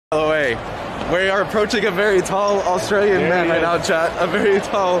Okay, we are approaching a very tall Australian man right now, chat. A very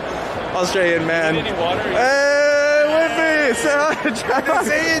tall Australian man. Any water? Hey, Whippy! Say hi, chat. Good to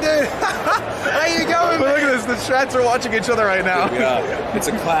see you, dude. How you going, But look at this, the chats are watching each other right now. Yeah, it's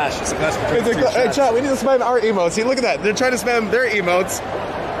a clash. It's a clash between the two Hey, chats. chat, we need to spam our emotes. See, look at that. They're trying to spam their emotes.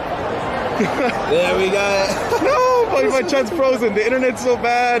 There we go. No, my chat's frozen. The internet's so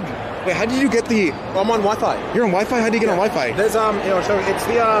bad. Wait, how did you get the... I'm on Wi-Fi. You're on Wi-Fi? How do you get on Wi-Fi? There's here, I'll show you. It's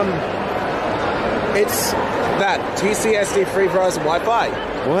the it's that TCSD free Verizon Wi-Fi.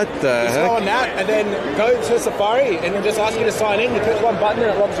 What the Just go on that and then go to Safari and it'll just ask you to sign in. You click one button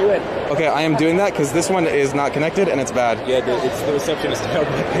and it logs you in. Okay, I am doing that because this one is not connected and it's bad. Yeah, the reception is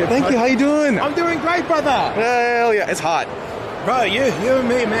terrible. Thank you. How you doing? I'm doing great, brother. Hell yeah, it's hot. Bro, you and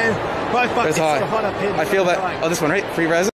me, man. Both fucking It's hot. hot up here. I feel that. Oh, this one, right? Free resin.